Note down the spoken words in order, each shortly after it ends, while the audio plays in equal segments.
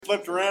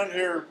flipped around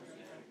here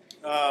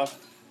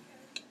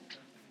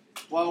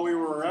while we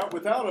were out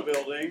without a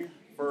building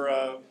for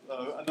a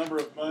number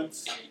of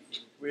months.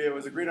 It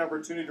was a great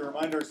opportunity to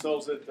remind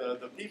ourselves that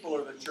the people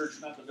are the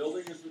church, not the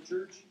building is the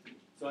church.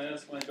 So I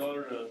asked my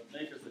daughter to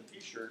make us a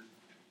T-shirt.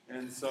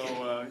 And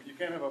so you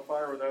can't have a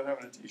fire without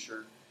having a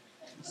T-shirt.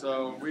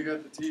 So we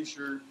got the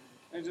T-shirt.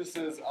 It just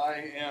says,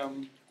 I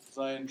am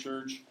Zion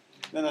Church.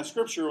 Then a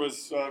scripture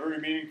was very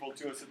meaningful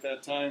to us at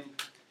that time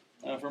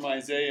from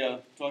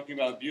Isaiah, talking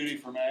about beauty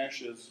from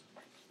ashes.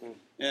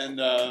 And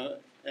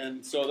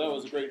so that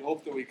was a great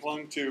hope that we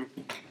clung to.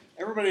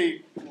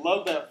 Everybody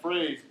loved that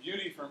phrase,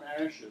 beauty from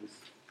ashes.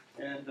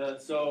 And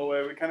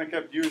so we kind of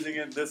kept using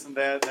it, this and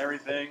that and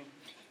everything.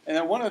 And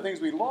then one of the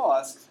things we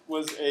lost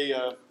was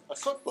a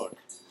cookbook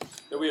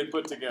that we had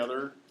put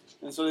together.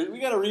 And so we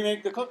got to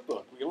remake the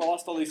cookbook. We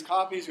lost all these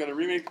copies, we got to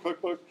remake the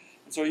cookbook.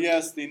 And so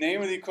yes, the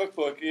name of the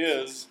cookbook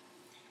is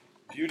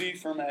Beauty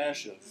from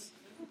Ashes.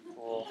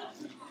 Cool.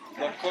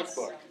 The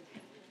cookbook.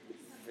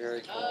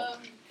 Very cool.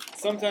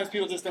 Sometimes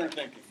people just aren't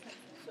thinking.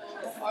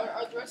 So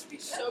are the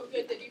recipes so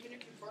good that even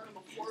if you burn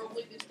them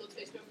horribly, they still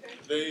taste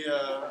okay?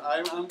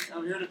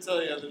 I'm here to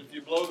tell you that if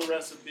you blow the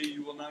recipe,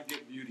 you will not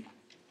get beauty.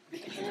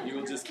 You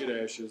will just get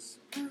ashes.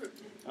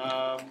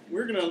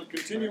 We're going to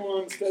continue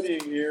on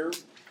studying here,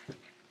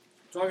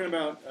 talking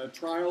about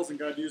trials and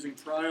God using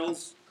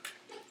trials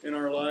in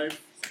our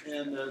life.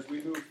 And as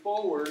we move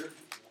forward,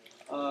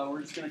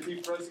 we're just going to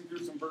keep pressing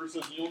through some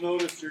verses. You'll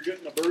notice you're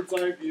getting a bird's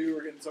eye view.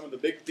 We're getting some of the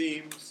big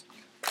themes.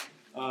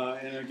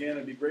 And again,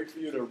 it'd be great for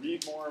you to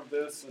read more of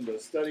this and to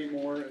study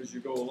more as you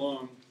go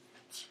along.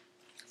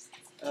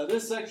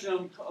 This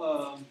section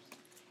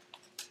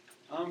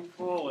I'm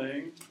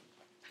calling...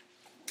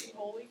 Be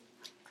holy?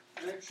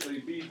 Actually,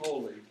 be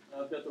holy.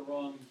 I've got the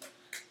wrong...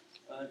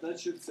 that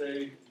should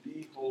say,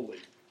 be holy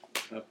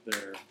up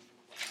there.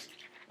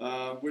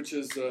 Which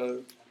is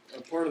a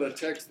part of the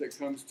text that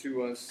comes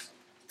to us.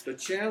 The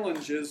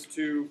challenge is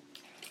to...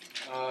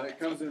 it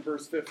comes in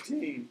verse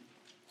 15.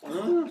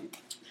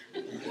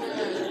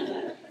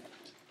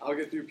 I'll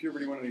get through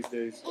puberty one of these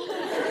days. All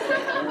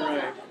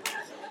right.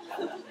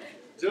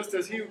 Just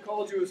as he who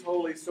called you is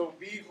holy, so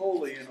be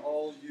holy in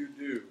all you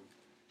do.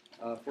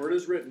 For it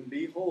is written,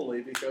 be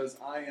holy because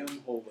I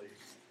am holy.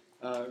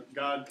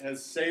 God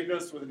has saved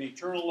us with an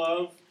eternal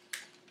love.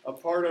 A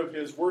part of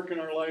his work in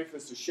our life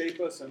is to shape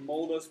us and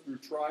mold us through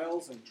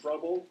trials and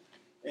trouble.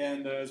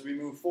 And as we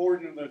move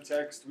forward into the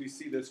text, we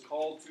see this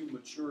call to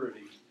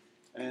maturity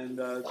and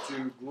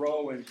to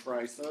grow in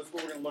Christ. So that's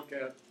what we're going to look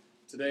at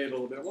today a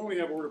little bit. Why don't we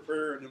have a word of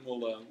prayer, and then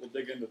we'll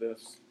dig into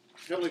this.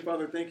 Heavenly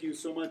Father, thank you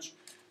so much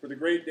for the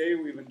great day.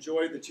 We've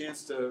enjoyed the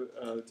chance to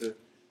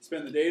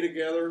spend the day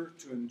together,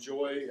 to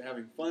enjoy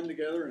having fun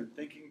together and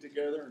thinking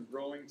together and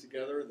growing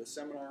together. The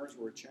seminars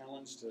were a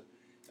challenge to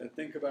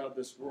think about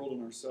this world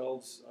and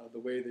ourselves the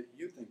way that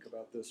you think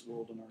about this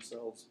world and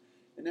ourselves.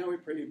 And now we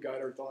pray you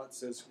guide our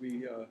thoughts as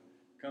we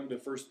come to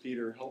 1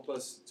 Peter. Help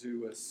us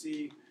to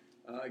see,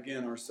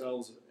 again,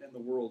 ourselves and the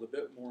world a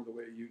bit more the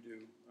way you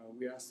do.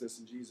 We ask this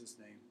in Jesus'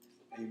 name.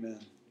 Amen.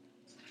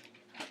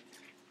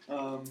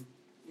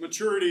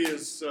 Maturity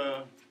is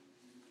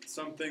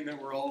something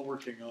that we're all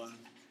working on.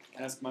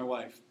 Ask my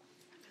wife.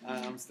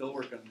 I'm still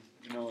working,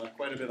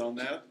 quite a bit on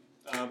that.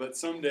 But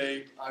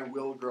someday I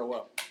will grow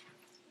up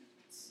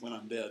when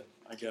I'm dead,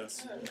 I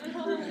guess.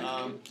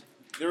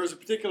 There was a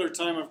particular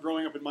time of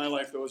growing up in my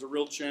life that was a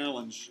real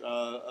challenge,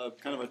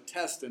 kind of a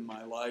test in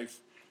my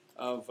life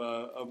of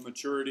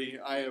maturity.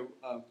 I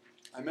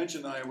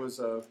mentioned that I was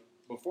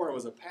before I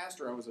was a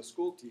pastor, I was a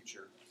school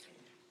teacher.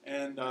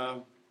 And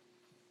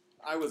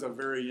I was a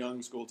very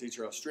young school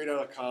teacher. I was straight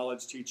out of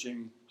college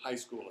teaching high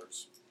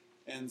schoolers.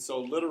 And so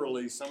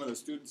literally some of the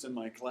students in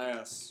my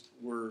class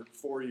were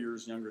 4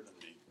 years younger than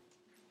me.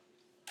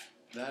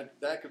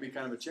 That could be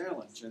kind of a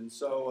challenge. And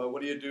so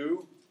what do you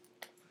do?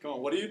 Come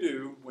on, what do you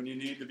do when you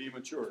need to be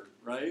mature,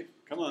 right?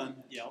 Come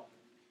on. Yell.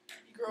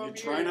 You grow a beard.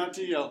 Try not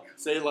to yell.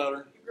 Say it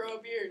louder. You grow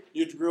a beard.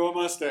 You grow a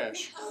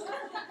mustache.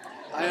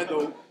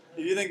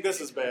 If you think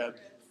this is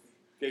bad,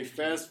 okay,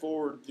 fast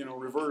forward,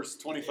 reverse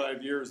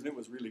 25 years, and it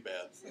was really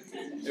bad.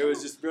 It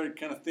was just very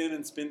kind of thin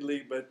and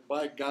spindly, but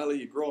by golly,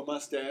 you grow a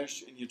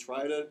mustache, and you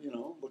try to,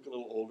 look a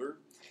little older.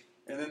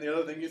 And then the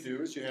other thing you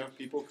do is you have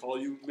people call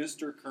you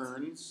Mr.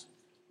 Kerns,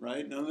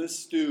 right? None of this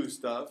Stu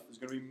stuff. There's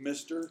going to be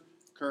Mr.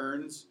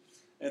 Kerns.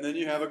 And then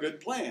you have a good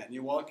plan.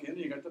 You walk in and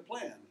you got the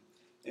plan.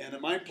 And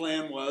my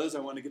plan was I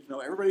wanted to get to know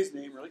everybody's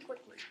name really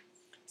quickly.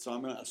 So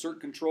I'm going to assert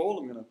control.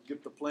 I'm going to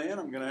get the plan.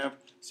 we're going to have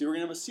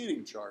a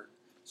seating chart.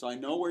 So I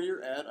know where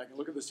you're at. I can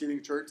look at the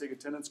seating chart, take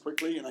attendance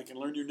quickly, and I can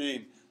learn your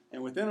name.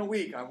 And within a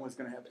week, I was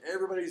going to have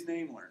everybody's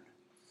name learned.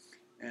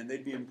 And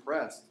they'd be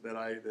impressed that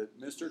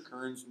Mr.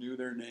 Kerns knew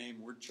their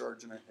name. We're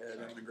charging ahead,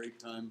 having a great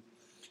time.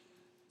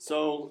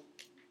 So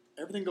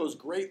everything goes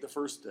great the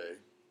first day.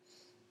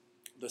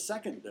 The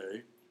second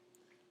day,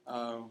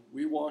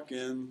 we walk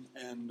in,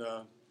 and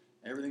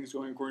everything's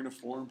going according to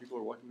form. People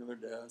are walking to their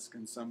desk,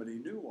 and somebody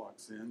new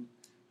walks in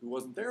who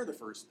wasn't there the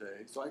first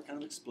day. So I kind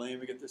of explain.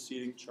 We get the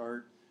seating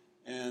chart,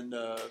 and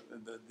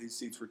these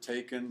seats were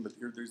taken, but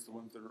here's the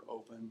ones that are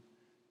open.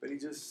 But he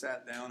just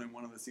sat down in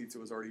one of the seats that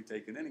was already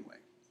taken anyway.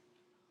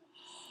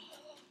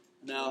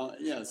 Now,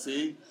 yeah,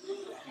 see?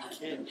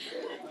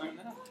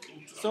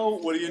 So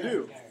what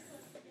do?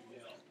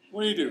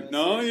 What do?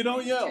 No, you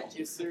don't yell.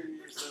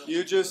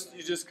 You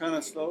just kind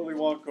of slowly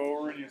walk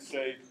over and you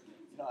say,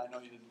 no, I know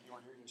you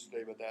weren't here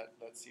yesterday, but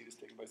that seat is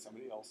taken by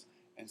somebody else.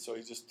 And so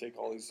you just take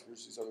here's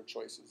these other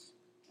choices,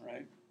 all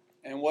right?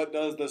 And what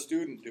does the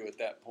student do at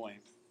that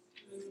point?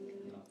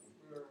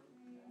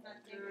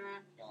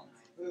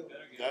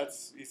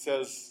 He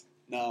says,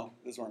 no,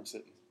 this is where I'm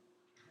sitting.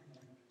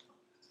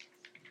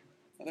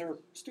 And there were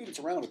students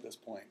around at this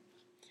point.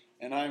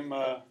 And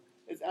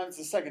it's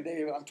the second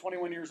day, I'm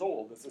 21 years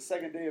old. It's the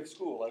second day of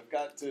school. I've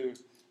got to,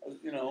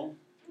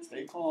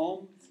 stay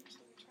calm.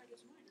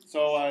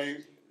 So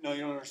no,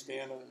 you don't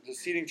understand. The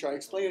seating chart, I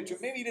explained it to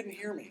him. Maybe he didn't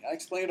hear me. I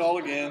explained it all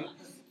again.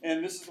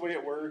 And this is the way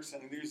it works,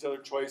 and these other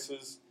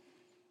choices.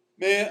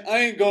 Man, I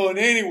ain't going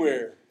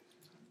anywhere.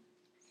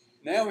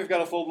 Now we've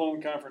got a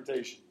full-blown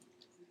confrontation.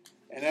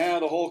 And now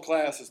the whole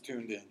class is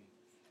tuned in.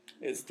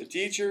 It's the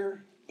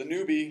teacher, the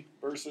newbie,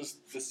 versus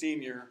the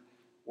senior.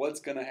 What's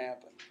going to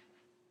happen?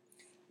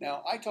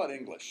 Now, I taught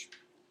English.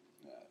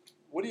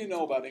 What do you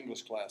know about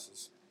English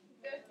classes?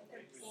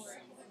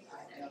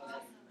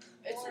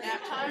 It's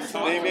nap time.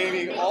 They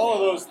may be all of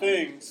those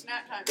things,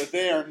 but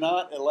they are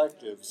not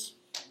electives.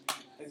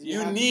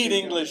 You need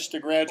English to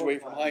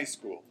graduate from high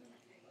school.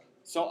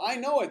 So I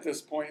know at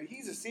this point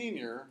he's a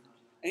senior,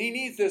 and he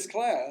needs this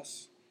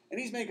class, and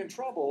he's making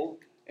trouble,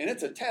 and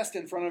it's a test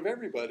in front of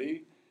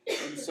everybody.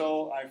 And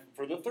so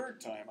for the third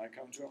time, I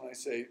come to him and I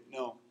say,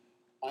 no,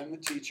 I'm the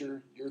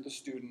teacher, you're the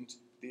student,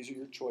 these are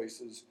your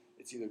choices.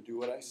 It's either do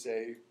what I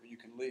say or you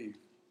can leave.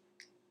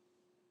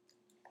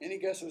 Any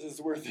guesses as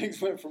to where things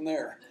went from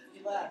there?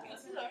 He left.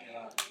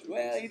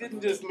 Well, he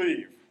didn't just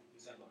leave.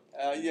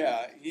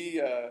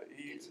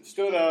 He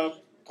stood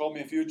up, called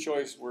me a few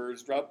choice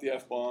words, dropped the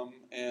F-bomb,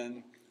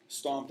 and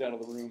stomped out of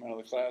the room, out of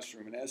the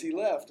classroom. And as he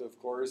left, of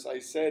course, I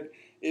said,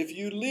 if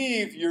you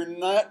leave, you're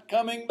not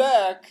coming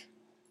back.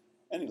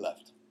 And he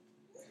left.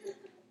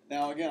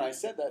 Now, again, I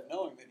said that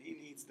knowing that he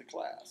needs the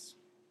class.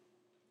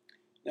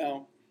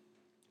 Now,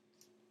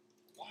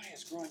 why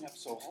is growing up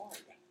so hard?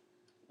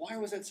 Why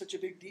was that such a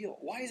big deal?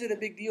 Why is it a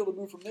big deal to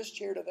move from this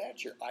chair to that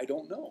chair? I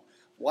don't know.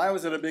 Why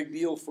was it a big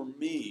deal for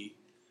me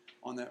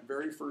on that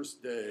very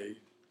first day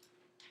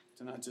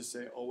to not just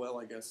say, oh, well,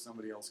 I guess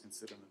somebody else can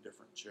sit in a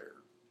different chair?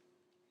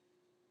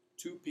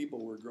 2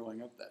 people were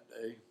growing up that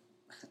day.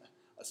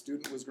 A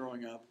student was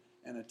growing up,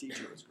 and a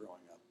teacher was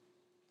growing up.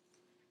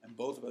 And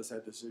both of us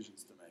had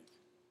decisions to make.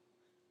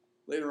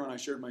 Later on, I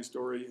shared my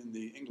story in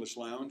the English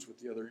lounge with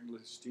the other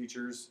English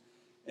teachers,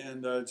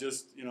 and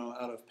just,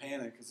 out of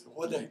panic, I said,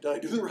 did I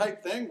do the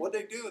right thing? What'd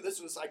they do?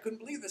 I couldn't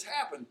believe this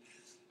happened.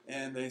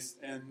 And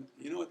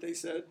you know what they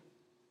said?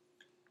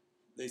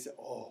 They said,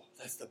 oh,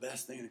 that's the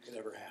best thing that could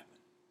ever happen.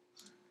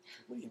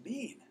 What do you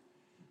mean?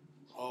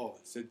 Oh,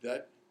 I said,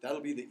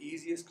 that'll be the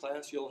easiest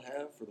class you'll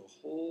have for the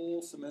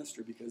whole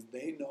semester, because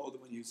they know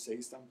that when you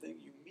say something,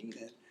 you mean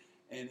it.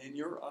 And in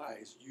your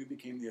eyes, you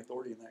became the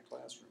authority in that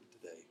classroom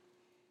today.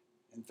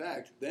 In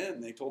fact, then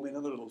they told me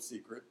another little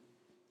secret.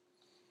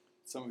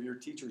 Some of your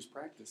teachers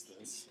practice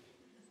this.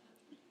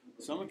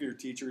 Some of your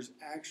teachers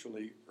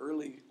actually,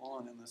 early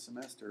on in the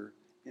semester,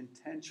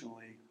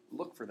 intentionally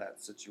look for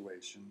that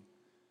situation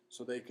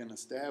so they can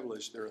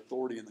establish their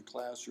authority in the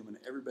classroom and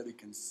everybody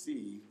can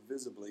see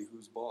visibly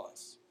who's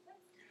boss.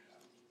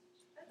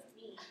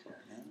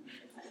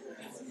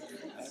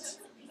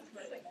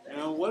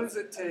 Yeah. What does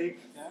it take?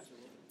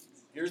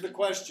 Here's the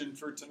question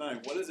for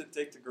tonight. What does it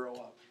take to grow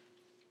up?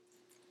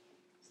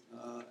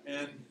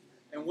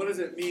 And what does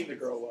it mean to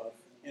grow up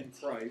in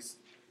Christ?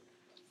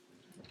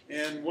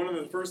 And one of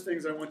the first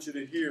things I want you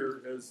to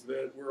hear is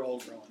that we're all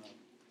growing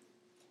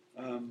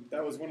up.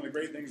 That was one of the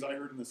great things I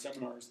heard in the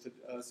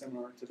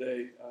seminar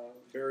today.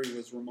 Barry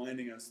was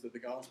reminding us that the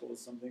gospel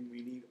is something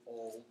we need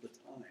all the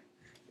time.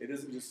 It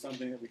isn't just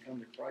something that we come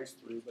to Christ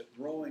through, but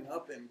growing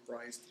up in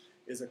Christ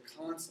is a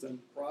constant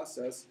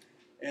process.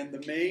 And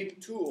the main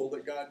tool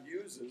that God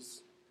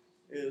uses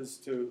is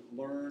to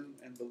learn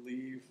and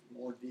believe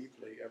more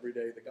deeply every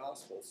day the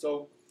gospel.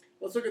 So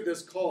let's look at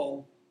this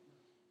call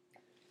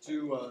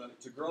to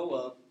grow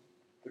up,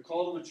 the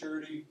call to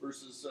maturity,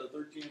 verses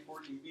 13 and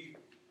 14.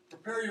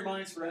 Prepare your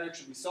minds for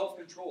action. Be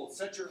self-controlled.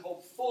 Set your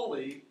hope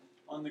fully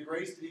on the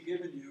grace to be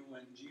given you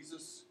when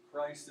Jesus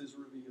Christ is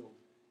revealed.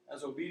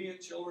 As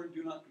obedient children,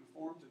 do not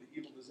conform to the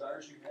evil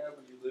desires you have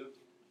when you live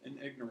in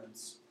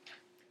ignorance.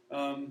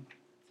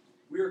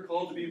 We are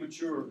called to be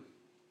mature.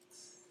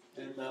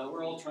 And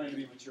we're all trying to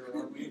be mature,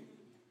 aren't we?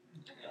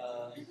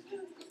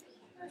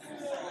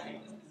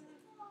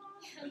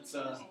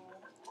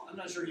 I'm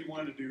not sure he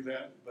wanted to do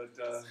that, but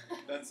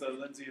that's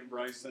Lindsay and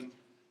Bryson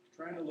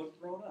trying to look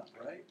grown up,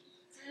 right?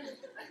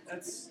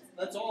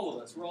 That's all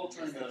of us. We're all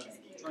trying to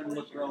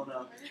look grown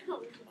up.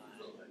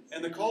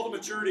 And the call to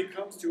maturity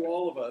comes to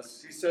all of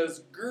us. He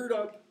says, gird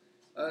up.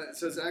 It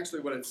says,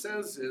 actually what it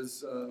says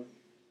is,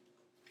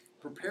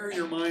 Prepare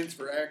your minds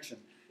for action.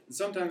 And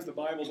sometimes the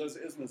Bible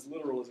isn't as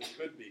literal as it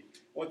could be.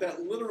 What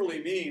that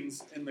literally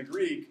means in the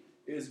Greek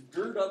is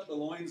gird up the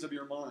loins of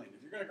your mind.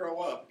 If you're going to grow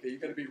up, okay,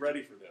 you've got to be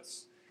ready for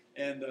this.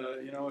 And,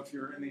 if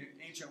you're in the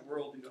ancient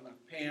world, you don't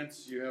have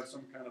pants, you have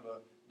some kind of a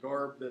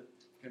garb that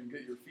can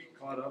get your feet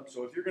caught up.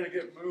 So if you're going to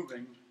get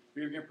moving, if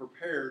you're going to get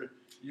prepared,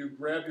 you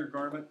grab your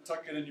garment,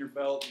 tuck it in your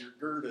belt, you're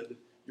girded,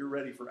 you're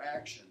ready for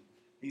action.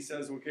 He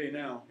says, okay,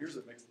 now, here's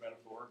a mixed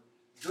metaphor.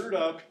 Gird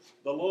up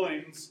the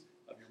loins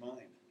of your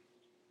mind.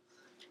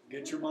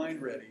 Get your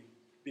mind ready,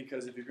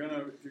 because if you're going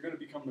to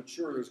become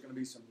mature, there's going to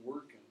be some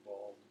work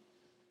involved.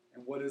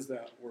 And what is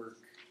that work?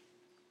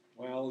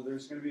 Well,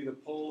 there's going to be the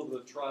pull of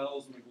the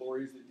trials and the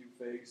glories that you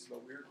face,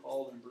 but we're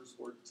called in verse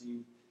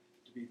 14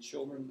 to be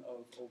children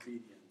of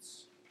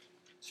obedience.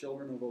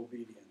 Children of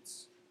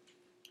obedience.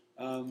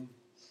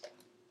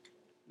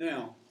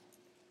 Now,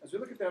 as we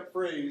look at that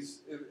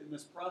phrase, in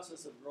this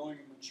process of growing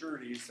in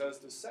maturity, he says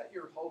to set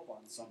your hope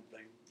on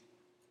something.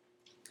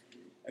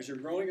 As you're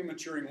growing and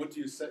maturing, what do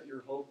you set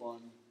your hope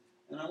on?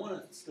 And I want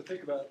us to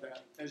think about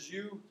that. As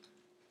you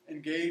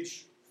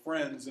engage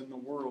friends in the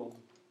world,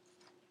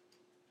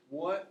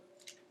 what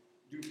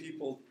do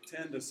people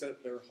tend to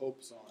set their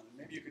hopes on? And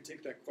maybe you could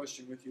take that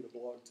question with you to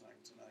blog time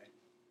tonight.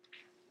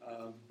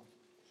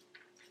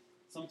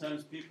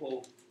 Sometimes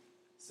people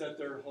set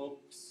their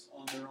hopes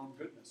on their own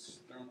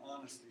goodness, their own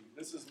honesty.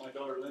 This is my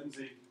daughter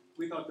Lindsay.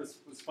 We thought this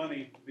was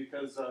funny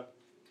because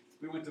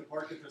we went to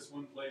park at this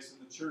one place,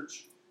 and the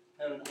church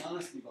had an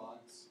honesty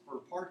box for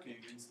parking.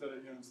 Instead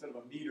of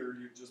a meter,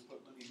 you just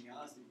put money in the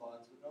honesty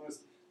box. But notice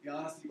the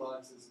honesty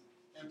box is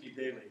empty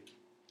daily.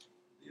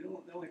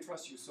 They only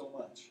trust you so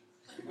much.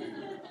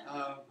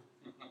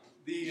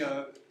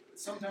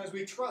 Sometimes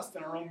we trust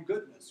in our own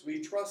goodness. We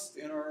trust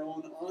in our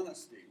own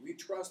honesty. We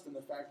trust in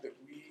the fact that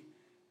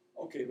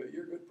but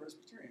you're good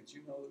Presbyterians.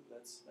 You know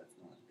that's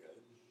not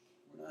good.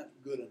 We're not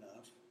good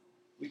enough.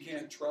 We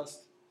can't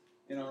trust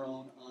in our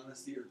own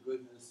honesty or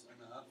goodness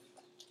enough.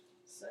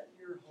 Set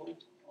your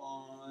hope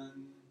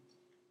on...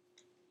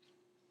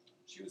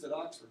 She was at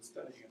Oxford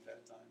studying at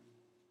that time.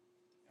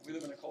 And we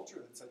live in a culture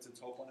that sets its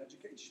hope on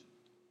education.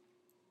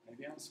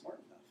 Maybe I'm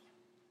smart enough.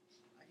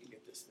 I can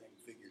get this thing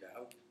figured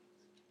out.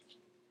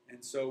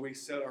 And so we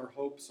set our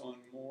hopes on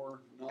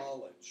more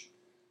knowledge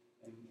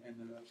and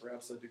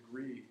perhaps a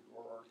degree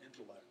or our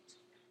intellect.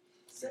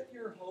 Set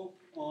your hope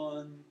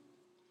on,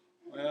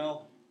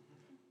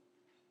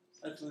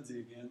 that's Lindsay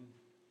again.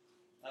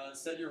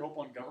 Set your hope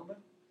on government.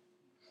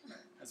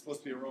 That's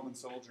supposed to be a Roman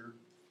soldier.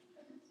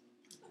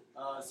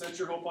 Set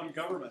your hope on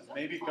government.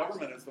 Maybe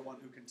government is the one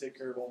who can take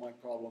care of all my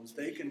problems.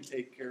 They can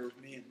take care of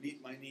me and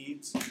meet my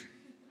needs.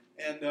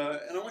 And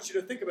I want you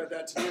to think about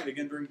that tonight,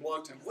 again, during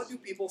blog time. What do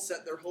people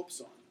set their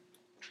hopes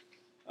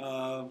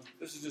on?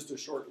 This is just a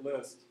short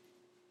list.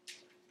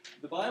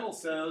 The Bible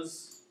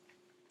says,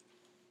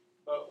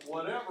 but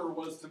whatever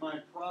was to my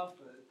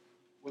profit,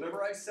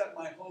 whatever I set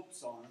my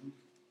hopes on,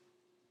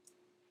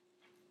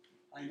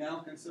 I now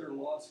consider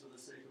loss for the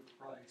sake of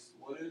Christ.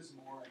 What is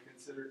more, I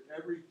consider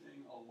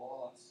everything a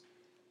loss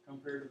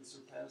compared to the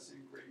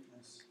surpassing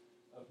greatness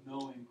of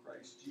knowing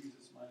Christ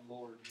Jesus my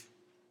Lord,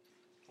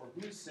 for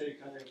whose sake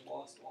I have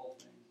lost all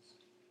things.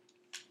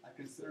 I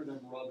consider them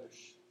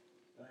rubbish,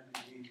 that I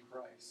may gain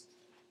Christ.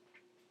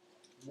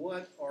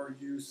 What are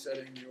you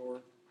setting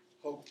your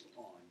hope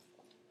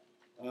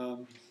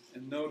on?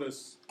 And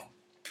notice,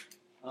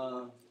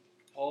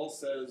 Paul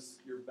says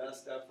your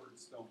best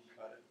efforts don't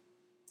cut it.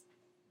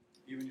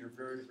 Even your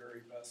very,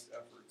 very best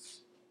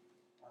efforts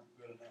aren't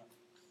good enough.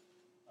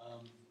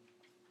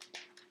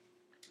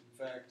 In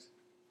fact,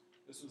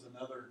 this was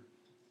another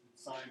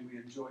sign we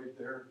enjoyed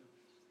there.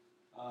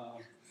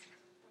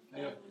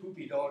 They have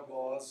poopy dog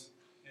laws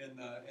in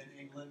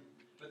England,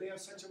 but they have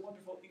such a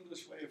wonderful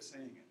English way of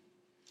saying it.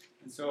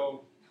 And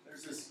so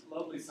there's this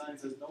lovely sign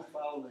that says no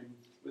fouling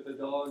with the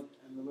dog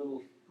and the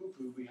little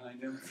poo-poo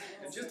behind him.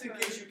 And just in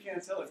case you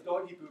can't tell, it's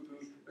doggy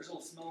poo-poo, there's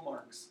little smell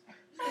marks.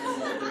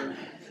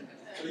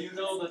 So you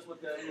know that's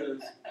what that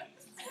is.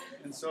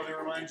 And so they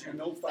remind you,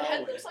 no fouling.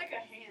 That looks like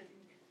a hand.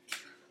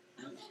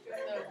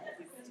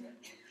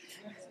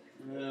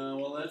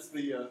 Well, that's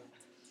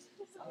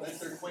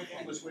their quaint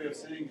English way of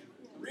saying it.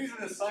 The reason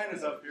this sign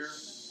is up here,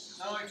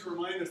 not only to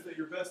remind us that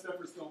your best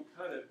efforts don't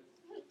cut it,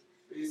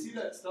 but you see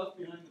that stuff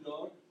behind the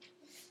dog?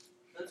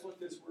 That's what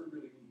this word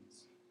really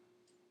means.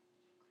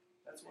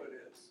 That's what it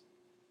is.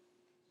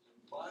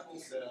 The Bible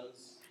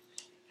says,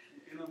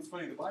 it's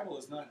funny, the Bible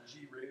is not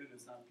G-rated,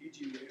 it's not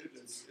PG-rated,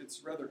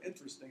 it's rather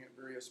interesting at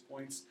various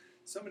points.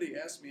 Somebody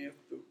asked me if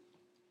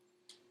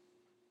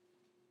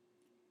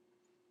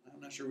I'm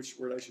not sure which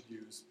word I should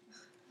use.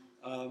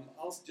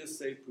 I'll just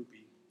say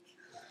poopy.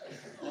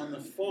 On the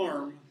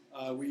farm,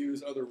 we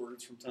use other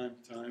words from time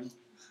to time.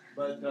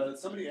 But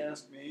somebody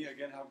asked me,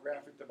 again, how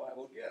graphic the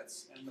Bible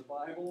gets. And the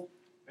Bible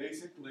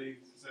basically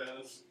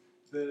says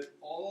that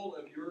all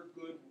of your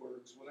good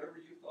works, whatever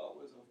you thought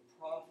was of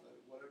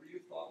profit, whatever you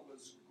thought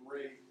was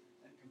great,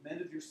 and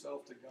commended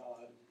yourself to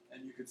God,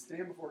 and you could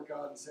stand before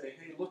God and say,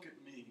 hey, look at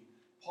me.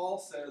 Paul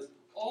says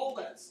all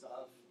that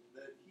stuff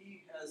that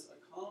he has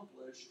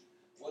accomplished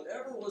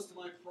whatever was to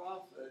my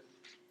profit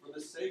for the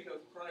sake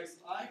of Christ,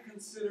 I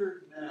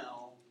consider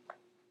now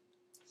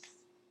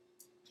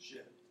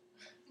shit.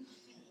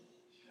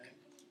 Okay?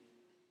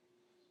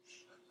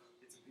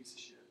 It's a piece of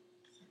shit.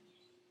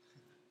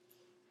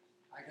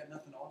 I got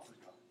nothing to offer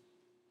God.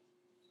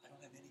 I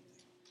don't have anything.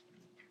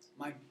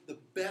 The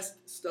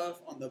best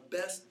stuff on the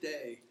best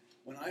day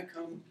when I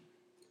come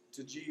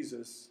to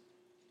Jesus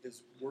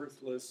is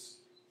worthless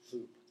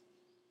poop.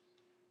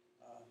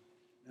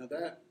 Now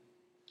that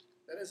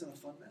isn't a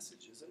fun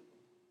message, is it?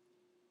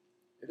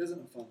 It isn't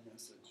a fun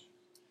message,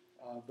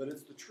 but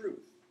it's the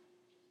truth.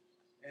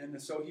 And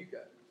so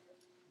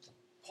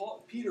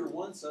Peter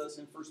wants us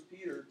in 1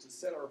 Peter to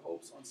set our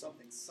hopes on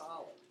something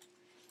solid.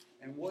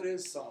 And what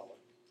is solid?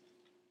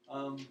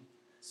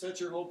 Set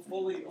your hope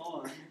fully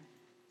on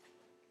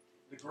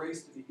the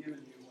grace to be given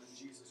you when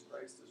Jesus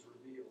Christ is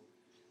revealed.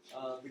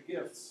 The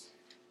gifts.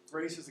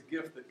 Grace is a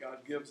gift that God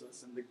gives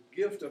us, and the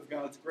gift of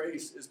God's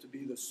grace is to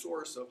be the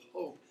source of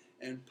hope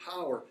and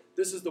power.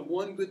 This is the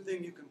one good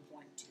thing you can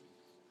point to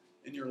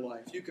in your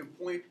life. You can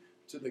point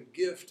to the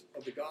gift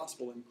of the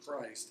gospel in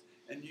Christ,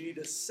 and you need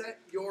to set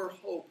your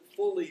hope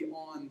fully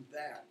on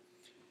that.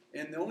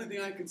 And the only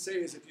thing I can say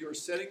is if you are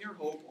setting your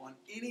hope on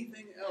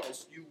anything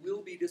else, you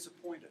will be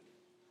disappointed.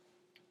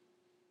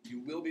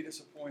 You will be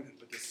disappointed,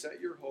 but to set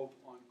your hope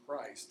on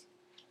Christ.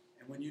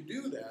 And when you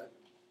do that,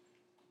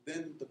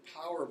 then the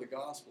power of the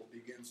gospel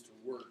begins to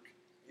work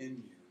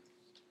in you.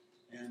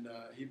 And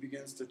he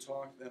begins to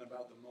talk then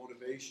about the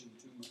motivation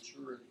to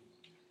maturity.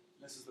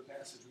 And this is the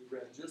passage we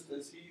read. Just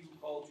as he who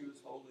called you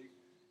is holy,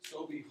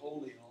 so be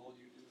holy in all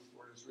you do,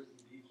 for it is written,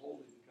 be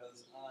holy,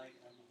 because I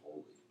am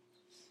holy.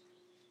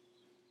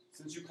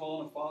 Since you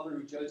call on a Father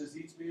who judges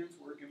each man's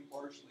work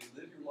impartially,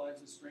 live your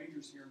lives as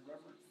strangers here in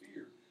reverent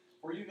fear.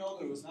 For you know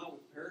that it was not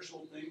with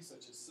perishable things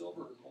such as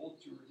silver or gold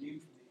that you were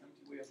redeemed from the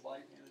empty way of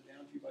life handed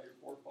down to you by your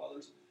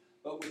forefathers,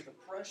 but with the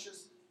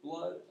precious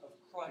blood of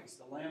Christ,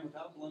 the Lamb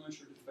without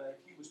blemish or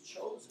defect. He was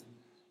chosen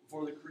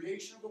before the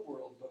creation of the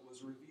world, but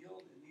was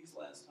revealed in these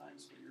last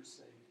times for your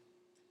sake.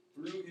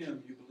 Through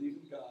him you believe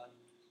in God,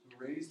 who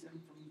raised him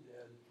from the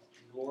dead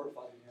and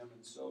glorified him,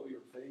 and so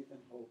your faith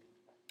and hope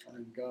are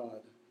in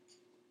God.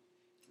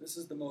 This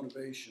is the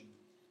motivation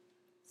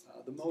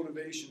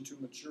to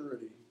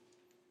maturity.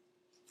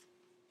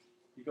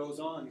 He goes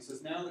on, he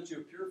says, now that you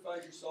have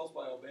purified yourselves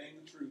by obeying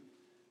the truth,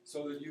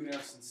 so that you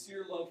have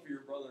sincere love for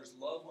your brothers,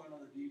 love one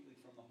another deeply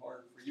from the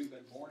heart, for you have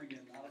been born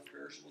again, not of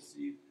perishable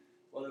seed,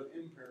 but of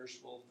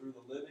imperishable, through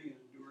the living and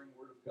enduring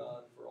word of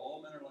God. For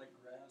all men are like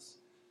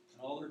grass,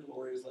 and all their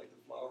glory is like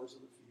the flowers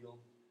of the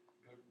field.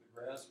 The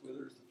grass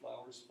withers, the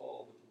flowers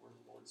fall, but the word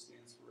of the Lord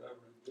stands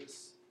forever. And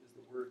this is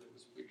the word that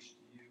was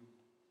preached to you.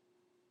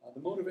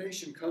 The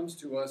motivation comes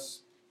to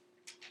us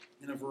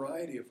in a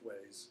variety of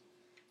ways.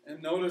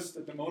 And notice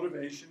that the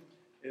motivation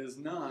is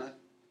not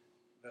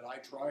that I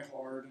try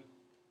hard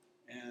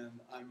and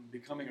I'm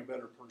becoming a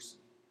better person.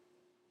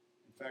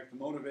 In fact, the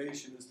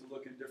motivation is to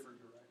look in different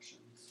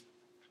directions.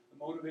 The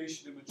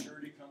motivation to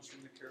maturity comes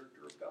from the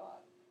character of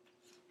God.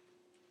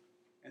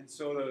 And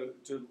so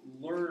to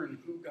learn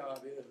who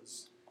God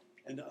is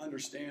and to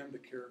understand the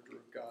character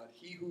of God.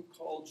 He who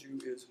called you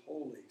is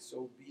holy,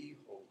 so be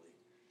holy.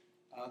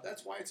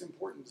 That's why it's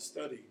important to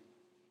study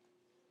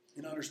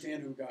and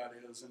understand who God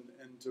is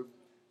and to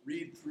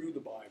read through the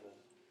Bible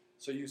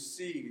so you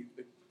see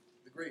the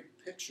great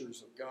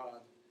pictures of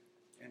God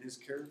and his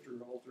character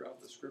all throughout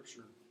the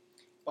Scripture.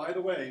 By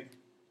the way,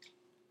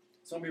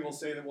 some people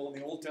say that, well, in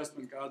the Old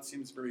Testament, God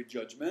seems very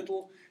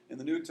judgmental. In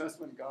the New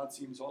Testament, God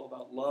seems all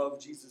about love.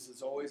 Jesus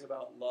is always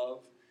about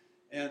love.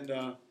 And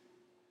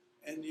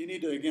you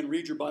need to, again,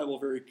 read your Bible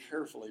very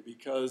carefully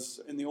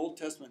because in the Old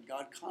Testament,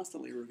 God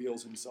constantly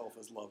reveals himself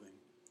as loving.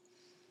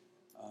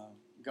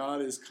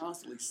 God is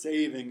constantly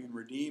saving and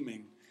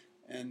redeeming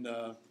and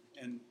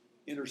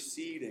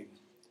interceding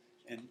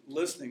and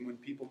listening when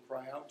people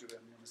cry out to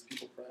him, when his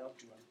people cry out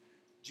to him.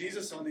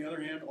 Jesus, on the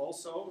other hand,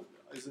 also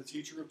is a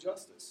teacher of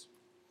justice.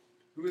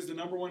 Who is the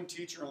number one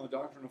teacher on the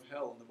doctrine of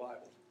hell in the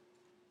Bible?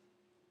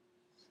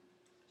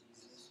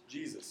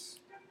 Jesus.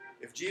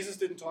 If Jesus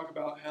didn't talk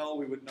about hell,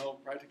 we would know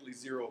practically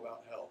zero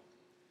about hell.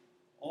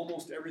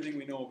 Almost everything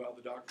we know about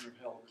the doctrine of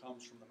hell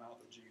comes from the mouth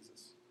of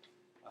Jesus.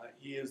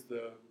 He is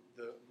the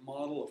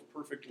model of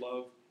perfect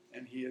love,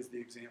 and he is the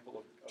example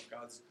of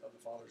the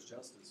Father's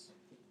justice.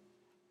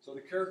 So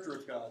the character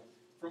of God,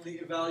 from the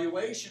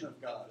evaluation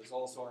of God, is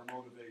also our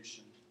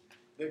motivation.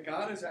 That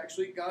God is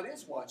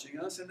watching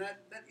us, and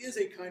that is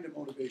a kind of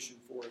motivation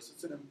for us.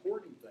 It's an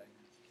important thing.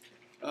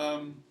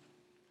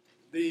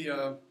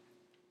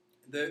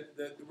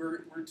 That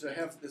we're to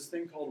have this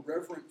thing called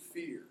reverent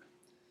fear.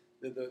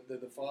 That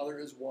the Father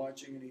is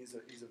watching and he's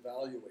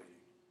evaluating.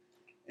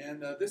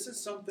 And this is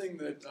something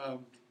that,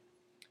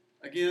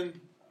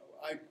 again,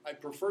 I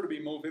prefer to be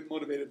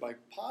motivated by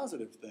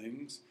positive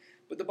things,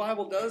 but the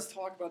Bible does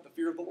talk about the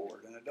fear of the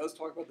Lord, and it does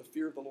talk about the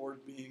fear of the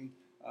Lord being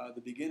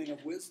the beginning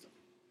of wisdom.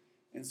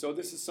 And so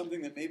this is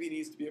something that maybe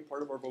needs to be a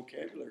part of our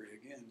vocabulary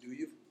again. Do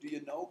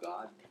you know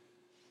God?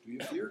 Do you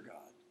fear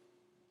God?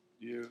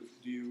 Do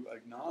you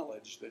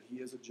acknowledge that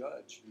he is a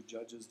judge who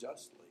judges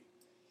justly?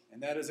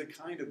 And that is a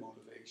kind of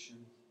motivation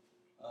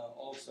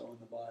also in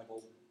the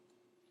Bible.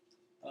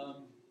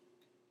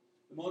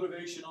 The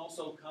motivation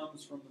also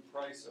comes from the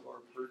price of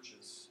our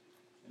purchase.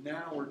 And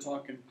now we're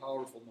talking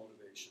powerful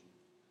motivation.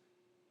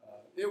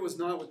 It was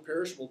not with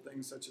perishable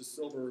things such as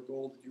silver or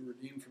gold that you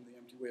redeemed from the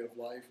empty way of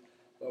life,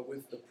 but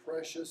with the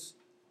precious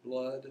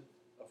blood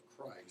of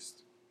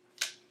Christ.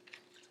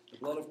 The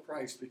blood of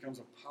Christ becomes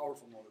a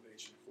powerful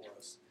motivation for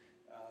us.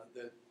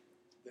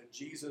 That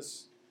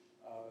Jesus,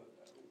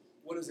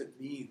 what does it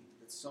mean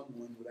that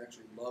someone would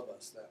actually love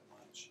us that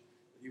much?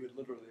 That he would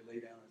literally lay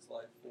down his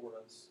life for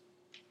us.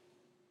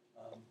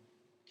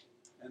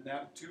 And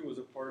that too was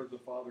a part of the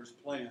Father's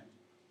plan.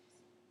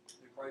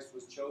 That Christ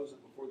was chosen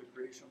before the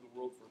creation of the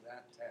world for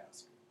that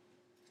task.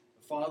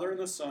 The Father and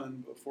the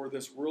Son, before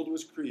this world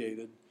was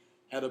created,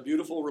 had a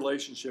beautiful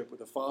relationship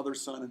with the Father,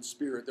 Son, and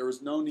Spirit. There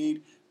was no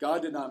need.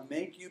 God did not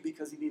make you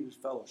because he needed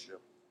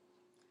fellowship.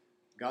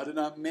 God did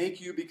not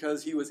make you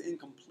because he was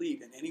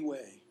incomplete in any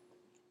way.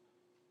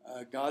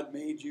 God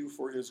made you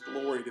for his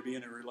glory, to be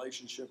in a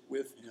relationship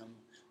with him,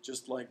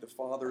 just like the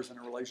Father is in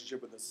a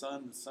relationship with the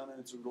Son is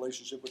in a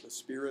relationship with the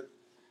Spirit.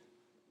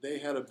 They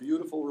had a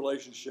beautiful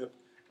relationship,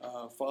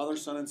 Father,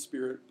 Son, and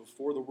Spirit,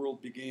 before the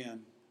world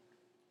began.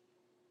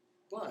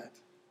 But,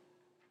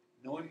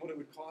 knowing what it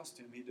would cost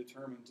him, he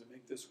determined to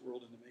make this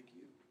world and to make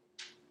you.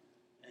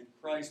 And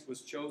Christ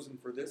was chosen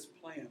for this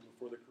plan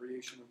before the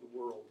creation of the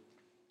world,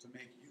 to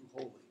make you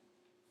holy.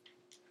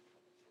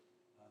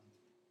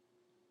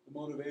 The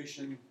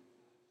motivation,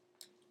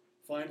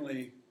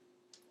 finally,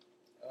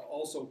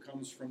 also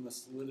comes from the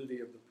solidity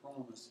of the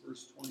promise.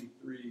 Verse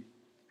 23.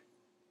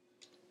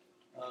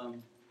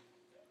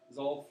 As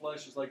all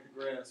flesh is like the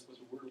grass, but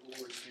the word of the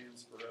Lord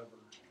stands forever.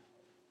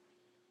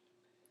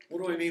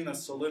 What do I mean, the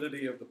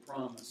solidity of the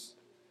promise?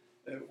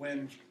 That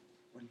when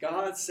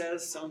God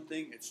says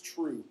something, it's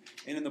true.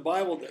 And in the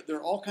Bible, there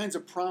are all kinds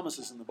of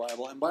promises in the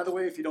Bible. And by the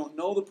way, if you don't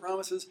know the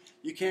promises,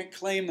 you can't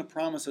claim the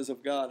promises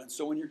of God. And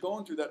so when you're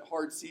going through that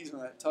hard season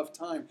or that tough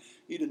time,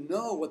 you need to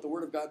know what the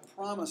Word of God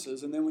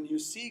promises. And then when you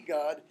see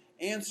God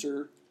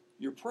answer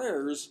your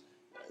prayers,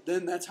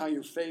 then that's how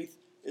your faith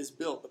is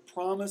built. The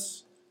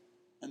promise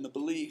and the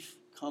belief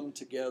come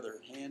together,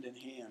 hand in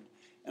hand.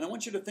 And I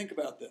want you to think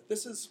about that.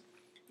 This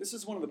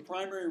is one of the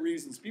primary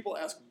reasons people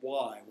ask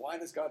why. Why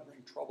does God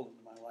bring trouble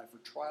into my life or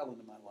trial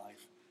into my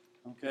life?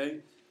 Okay?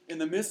 In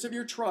the midst of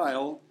your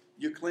trial,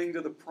 you cling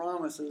to the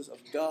promises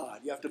of God.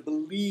 You have to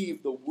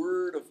believe the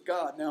Word of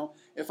God. Now,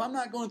 if I'm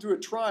not going through a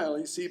trial,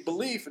 you see,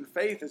 belief and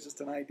faith is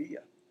just an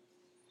idea.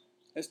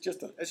 It's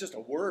just a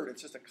word.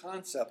 It's just a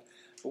concept.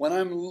 But when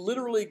I'm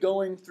literally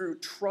going through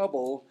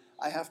trouble,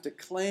 I have to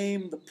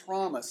claim the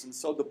promise. And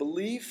so the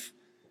belief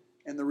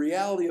and the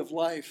reality of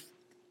life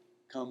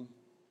come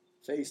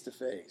face to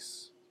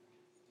face.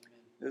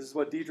 This is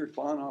what Dietrich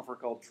Bonhoeffer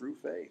called true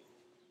faith.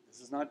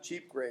 This is not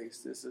cheap grace.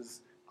 This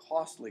is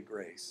costly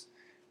grace,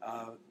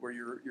 where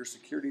your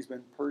security's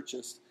been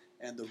purchased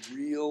and the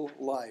real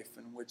life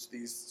in which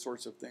these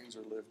sorts of things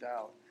are lived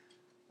out.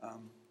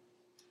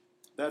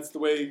 That's the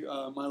way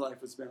my life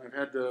has been. I've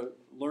had to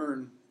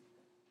learn,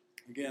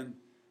 again,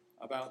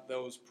 about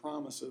those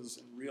promises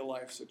in real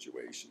life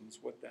situations,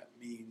 what that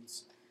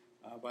means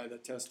by the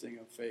testing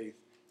of faith.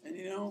 And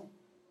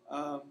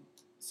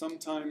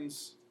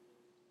sometimes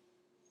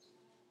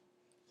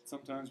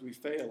we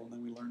fail and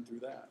then we learn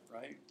through that,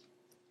 right?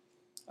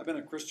 I've been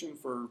a Christian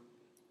for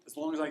as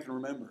long as I can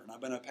remember, and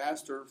I've been a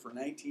pastor for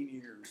 19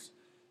 years.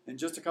 And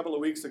just a couple of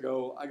weeks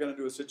ago, I got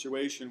into a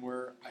situation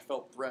where I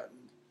felt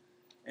threatened,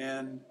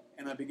 and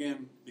I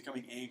began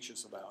becoming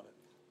anxious about it.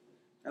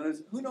 Now,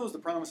 who knows the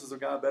promises of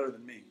God better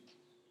than me?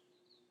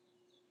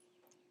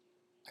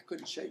 I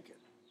couldn't shake it.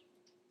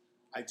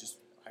 I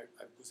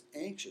was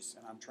anxious,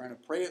 and I'm trying to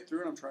pray it through,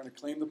 and I'm trying to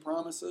claim the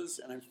promises,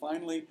 and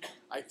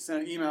I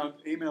sent an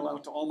email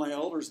out to all my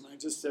elders, and I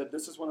just said,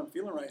 this is what I'm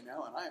feeling right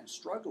now, and I am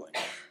struggling.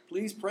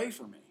 Please pray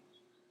for me.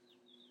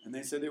 And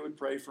they said they would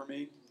pray for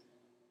me,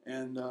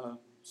 and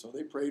so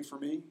they prayed for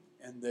me,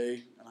 and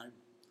I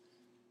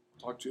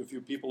talked to a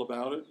few people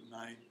about it, and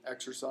I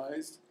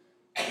exercised,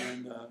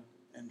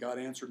 and God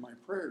answered my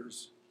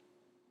prayers.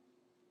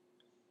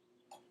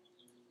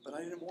 But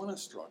I didn't want to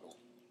struggle.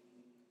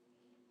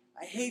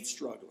 I hate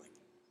struggling.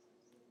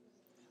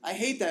 I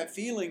hate that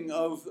feeling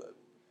of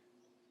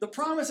the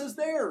promise is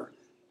there,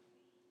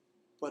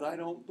 but I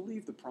don't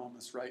believe the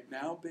promise right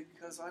now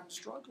because I'm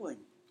struggling.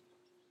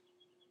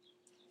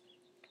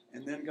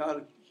 And then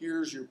God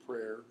hears your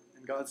prayer,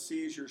 and God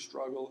sees your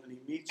struggle, and He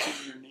meets you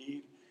in your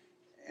need,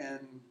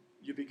 and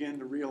you begin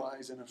to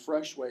realize in a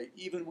fresh way,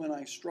 even when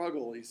I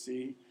struggle, you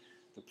see,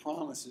 the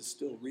promise is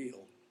still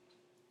real.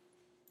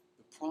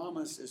 The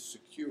promise is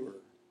secure.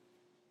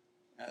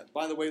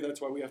 By the way,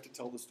 that's why we have to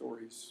tell the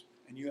stories,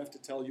 and you have to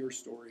tell your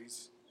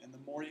stories. And the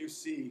more you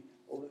see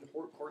over the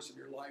course of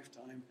your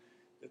lifetime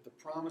that the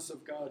promise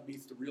of God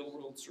meets the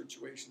real-world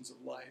situations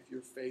of life,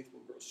 your faith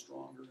will grow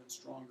stronger and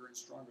stronger and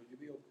stronger. You'll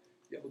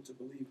be able to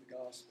believe the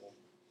gospel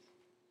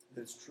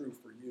that's true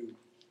for you.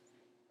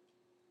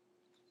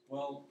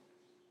 Well,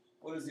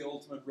 what is the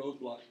ultimate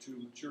roadblock to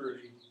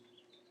maturity?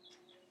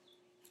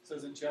 It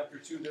says in chapter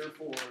 2,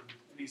 therefore,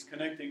 and he's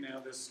connecting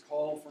now this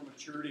call for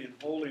maturity and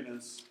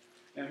holiness.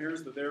 Now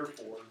here's the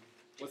therefore.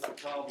 What's the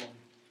problem?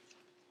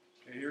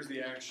 Okay, here's the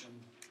action.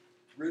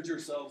 Rid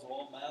yourselves of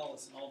all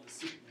malice and all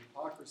deceit and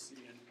hypocrisy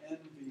and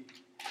envy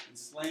and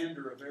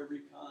slander of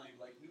every kind.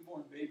 Like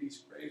newborn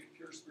babies crave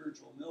pure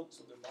spiritual milk,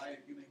 so that by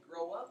it you may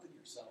grow up in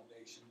your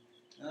salvation.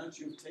 Now that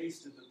you have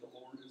tasted that the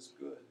Lord is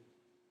good.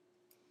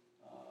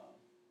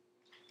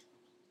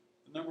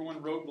 The number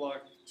one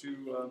roadblock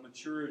to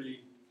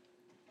maturity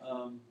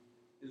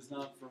is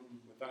not from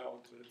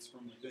without, it's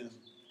from within.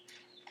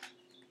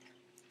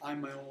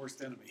 I'm my own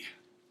worst enemy,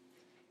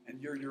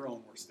 and you're your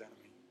own worst enemy.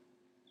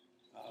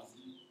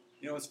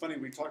 It's funny,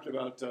 we talked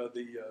about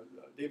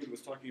David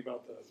was talking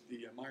about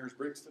the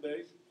Myers-Briggs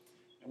today,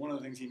 and one of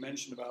the things he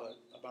mentioned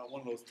about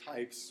one of those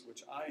types,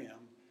 which I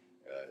am,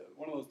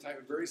 one of those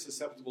types very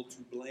susceptible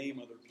to blame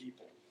other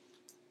people,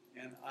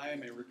 and I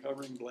am a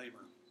recovering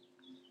blamer.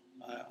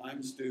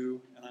 I'm Stu,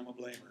 and I'm a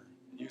blamer.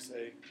 And you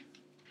say,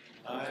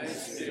 I'm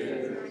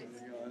Stu.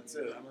 That's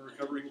it. I'm a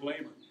recovering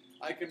blamer.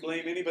 I can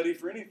blame anybody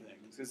for anything,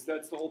 because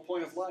that's the whole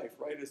point of life,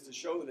 right? Is to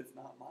show that it's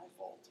not my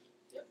fault.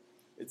 Yep.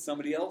 It's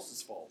somebody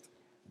else's fault.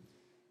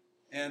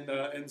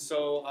 And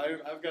so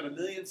I've got a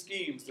million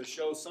schemes to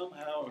show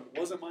somehow it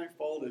wasn't my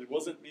fault. It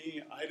wasn't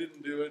me. I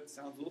didn't do it.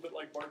 Sounds a little bit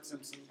like Bart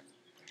Simpson.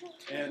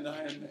 And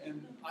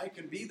I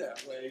can be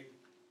that way.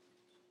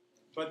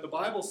 But the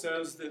Bible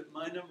says that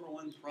my number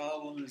one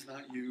problem is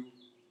not you.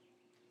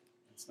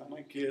 It's not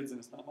my kids, and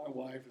it's not my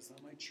wife. It's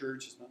not my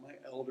church. It's not my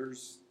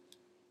elders.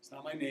 It's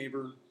not my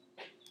neighbor.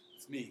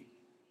 It's me.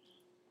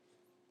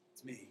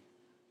 It's me.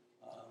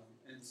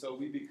 And so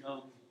we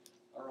become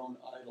our own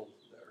idol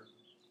there.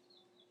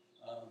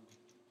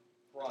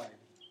 Pride.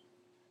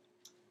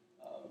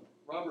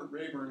 Robert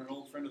Rayburn, an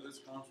old friend of this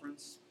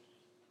conference,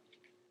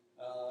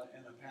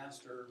 and a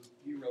pastor,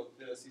 he wrote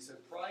this. He said,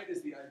 pride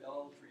is the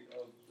idolatry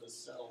of the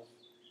self.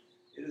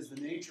 It is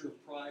the nature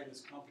of pride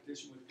as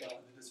competition with God,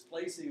 the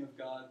displacing of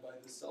God by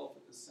the self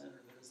at the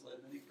center that has led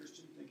many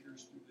Christian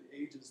thinkers through the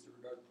ages to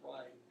regard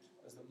pride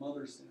as the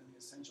mother sin and the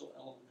essential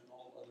element in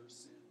all other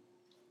sin.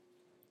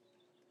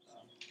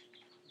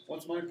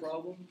 What's my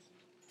problem?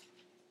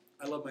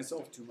 I love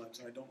myself too much,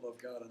 and I don't love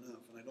God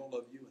enough, and I don't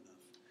love you enough.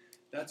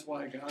 That's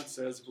why God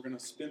says if we're going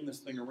to spin this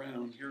thing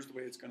around, here's the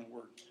way it's going to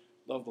work.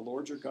 Love the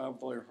Lord your God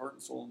with all your heart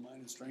and soul and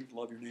mind and strength.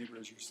 Love your neighbor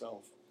as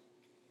yourself.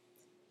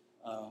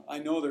 I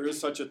know there is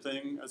such a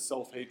thing as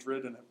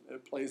self-hatred, and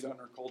it plays out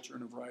in our culture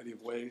in a variety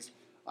of ways.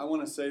 I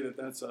want to say that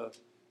that's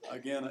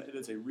it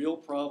is a real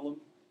problem.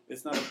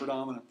 It's not a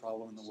predominant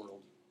problem in the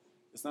world.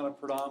 It's not a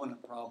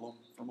predominant problem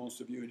for most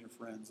of you and your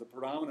friends. The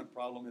predominant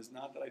problem is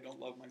not that I don't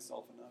love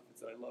myself enough. It's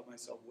that I love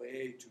myself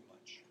way too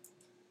much.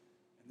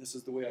 And this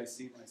is the way I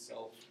see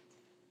myself.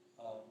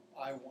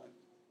 I want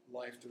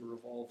life to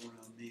revolve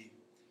around me,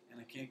 and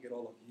I can't get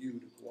all of you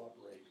to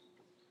cooperate.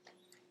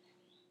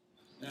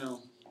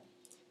 Now,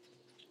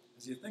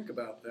 as you think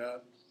about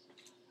that,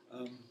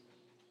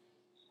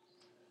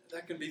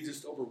 that can be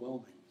just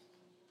overwhelming.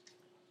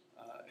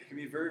 It can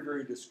be very,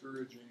 very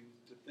discouraging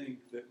to think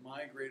that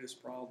my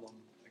greatest problem,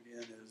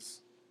 again,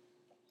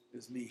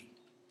 is me.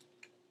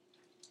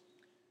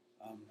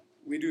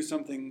 We do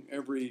something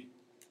every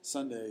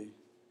Sunday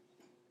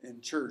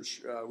in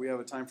church. We have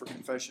a time for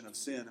confession of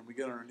sin, and we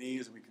get on our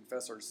knees and we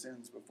confess our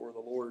sins before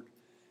the Lord.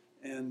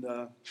 And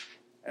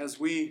as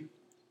we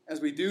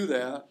do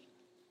that,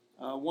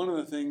 one of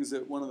the things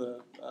that one of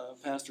the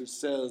pastors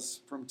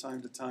says from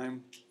time to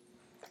time,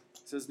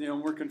 says,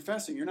 when we're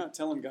confessing, you're not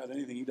telling God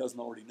anything he doesn't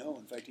already know.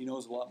 In fact, he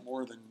knows a lot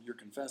more than you're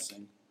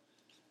confessing.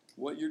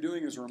 What you're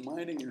doing is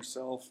reminding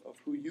yourself of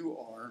who you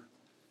are,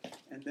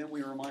 and then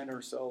we remind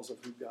ourselves of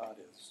who God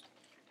is.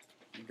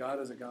 And God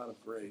is a God of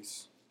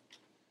grace.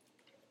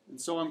 And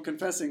so I'm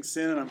confessing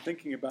sin, and I'm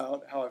thinking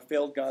about how I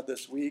failed God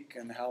this week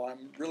and how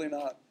I'm really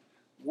not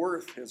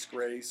worth his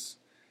grace.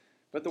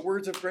 But the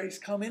words of grace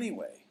come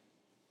anyway.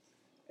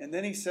 And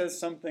then he says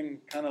something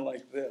kind of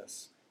like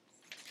this.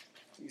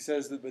 He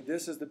says that, but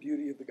this is the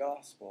beauty of the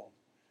gospel,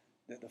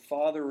 that the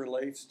Father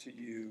relates to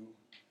you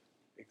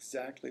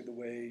exactly the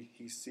way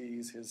he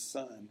sees his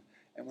Son.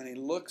 And when he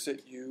looks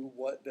at you,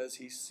 what does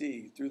he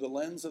see? Through the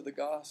lens of the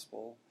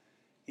gospel,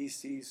 he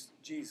sees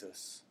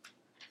Jesus.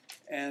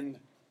 And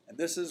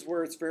this is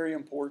where it's very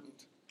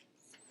important.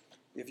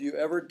 If you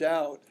ever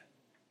doubt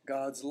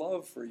God's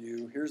love for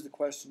you, here's the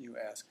question you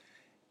ask.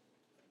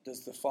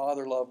 Does the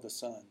Father love the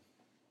Son?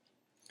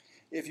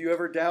 If you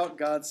ever doubt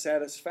God's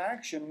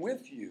satisfaction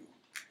with you,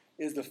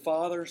 is the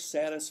Father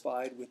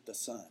satisfied with the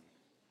Son?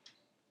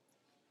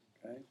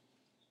 Okay?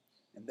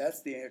 And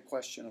that's the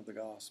question of the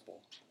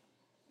gospel.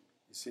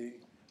 You see,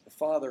 the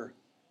Father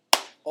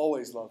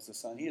always loves the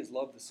Son. He has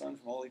loved the Son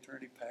from all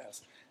eternity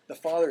past. The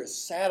Father is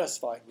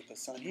satisfied with the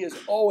Son. He has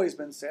always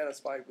been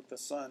satisfied with the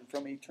Son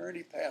from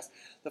eternity past.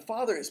 The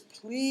Father is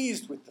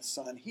pleased with the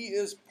Son. He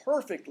is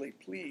perfectly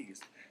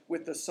pleased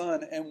with the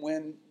Son. And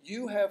when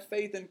you have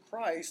faith in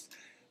Christ,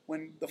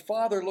 when the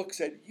Father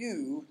looks at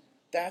you,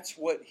 that's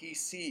what he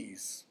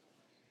sees.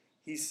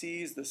 He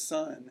sees the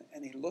Son,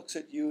 and he looks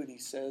at you and he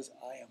says,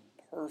 I am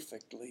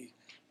perfectly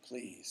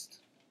pleased.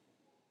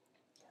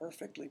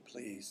 Perfectly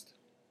pleased.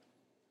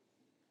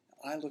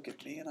 I look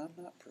at me and I'm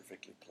not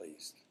perfectly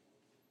pleased.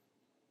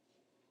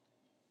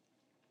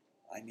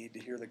 I need to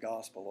hear the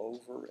gospel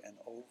over and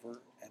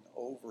over and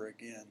over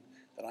again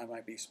that I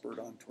might be spurred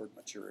on toward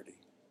maturity.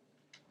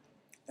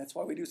 That's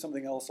why we do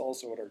something else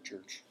also at our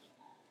church.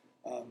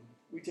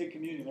 We take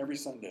communion every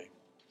Sunday.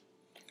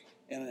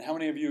 And how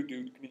many of you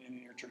do communion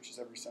in your churches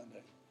every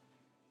Sunday?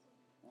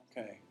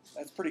 Okay,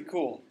 that's pretty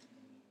cool.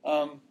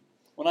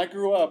 When I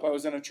grew up, I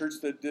was in a church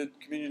that did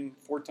communion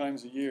 4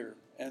 times a year.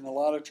 And a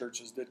lot of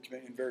churches did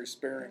communion very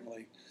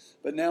sparingly.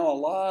 But now a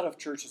lot of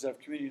churches have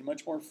communion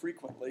much more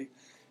frequently.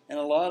 And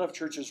a lot of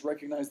churches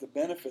recognize the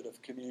benefit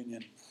of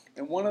communion.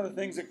 And one of the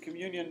things that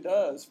communion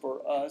does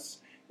for us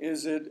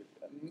is it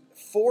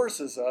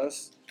forces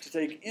us to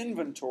take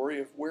inventory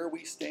of where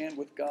we stand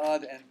with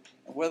God and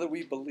whether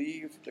we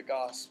believe the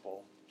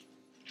gospel.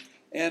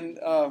 And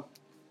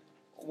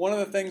one of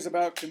the things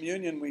about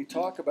communion we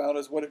talk about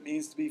is what it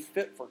means to be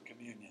fit for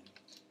communion.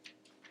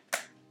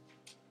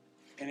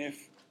 And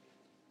if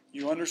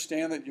you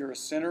understand that you're a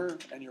sinner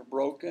and you're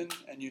broken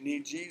and you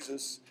need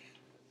Jesus,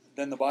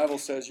 then the Bible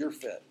says you're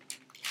fit.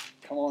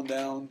 Come on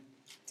down,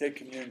 take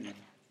communion.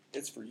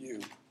 It's for you.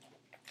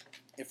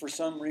 If for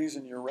some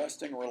reason you're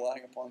resting or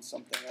relying upon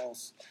something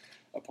else,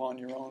 upon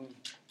your own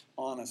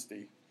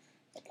honesty,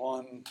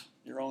 upon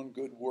your own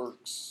good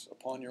works,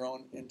 upon your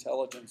own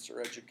intelligence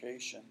or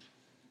education,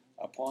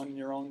 upon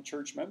your own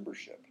church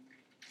membership,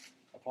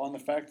 upon the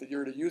fact that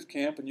you're at a youth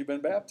camp and you've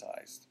been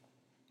baptized,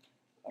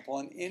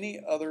 upon any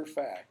other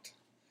fact,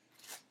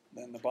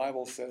 then the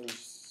Bible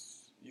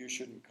says you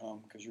shouldn't come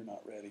because you're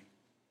not ready.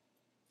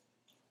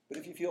 But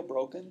if you feel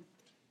broken,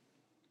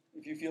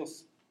 if you feel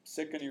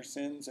sick in your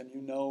sins and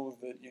you know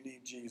that you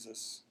need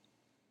Jesus,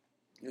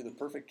 you're the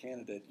perfect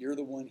candidate. You're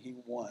the one he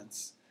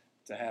wants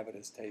to have at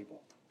his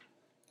table.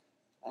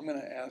 I'm going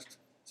to ask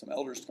some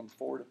elders to come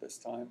forward at this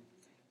time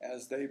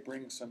as they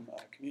bring some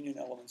communion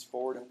elements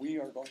forward, and we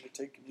are going to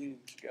take communion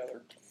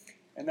together.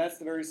 And that's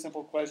the very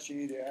simple question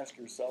you need to ask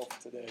yourself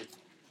today.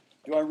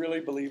 Do I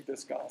really believe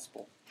this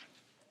gospel?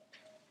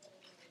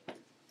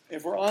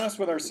 If we're honest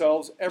with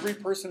ourselves, every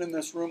person in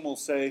this room will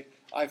say,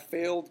 I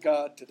failed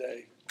God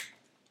today.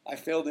 I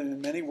failed him in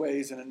many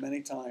ways and in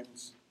many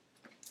times.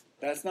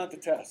 That's not the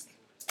test.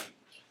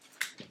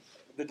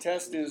 The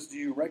test is, do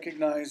you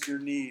recognize your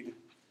need?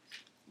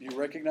 Do you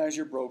recognize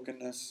your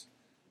brokenness?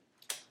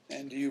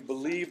 And do you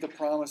believe the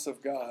promise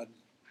of God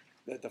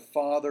that the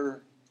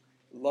Father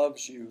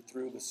loves you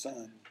through the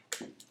Son?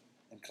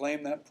 And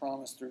claim that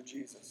promise through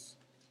Jesus.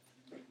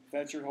 If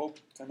that's your hope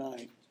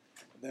tonight,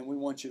 then we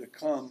want you to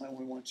come and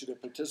we want you to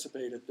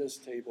participate at this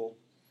table.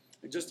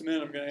 In just a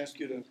minute, I'm going to ask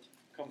you to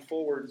come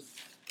forward,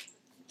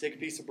 take a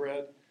piece of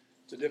bread,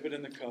 to dip it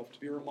in the cup, to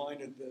be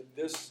reminded that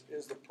this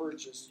is the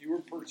purchase. You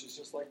were purchased,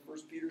 just like 1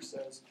 Peter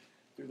says,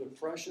 through the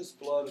precious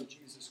blood of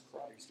Jesus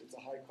Christ. It's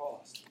a high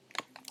cost,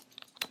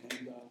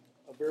 and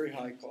a very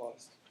high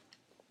cost.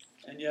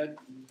 And yet,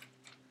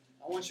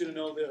 I want you to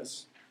know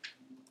this.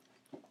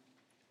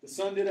 The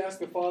Son did ask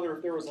the Father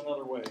if there was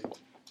another way.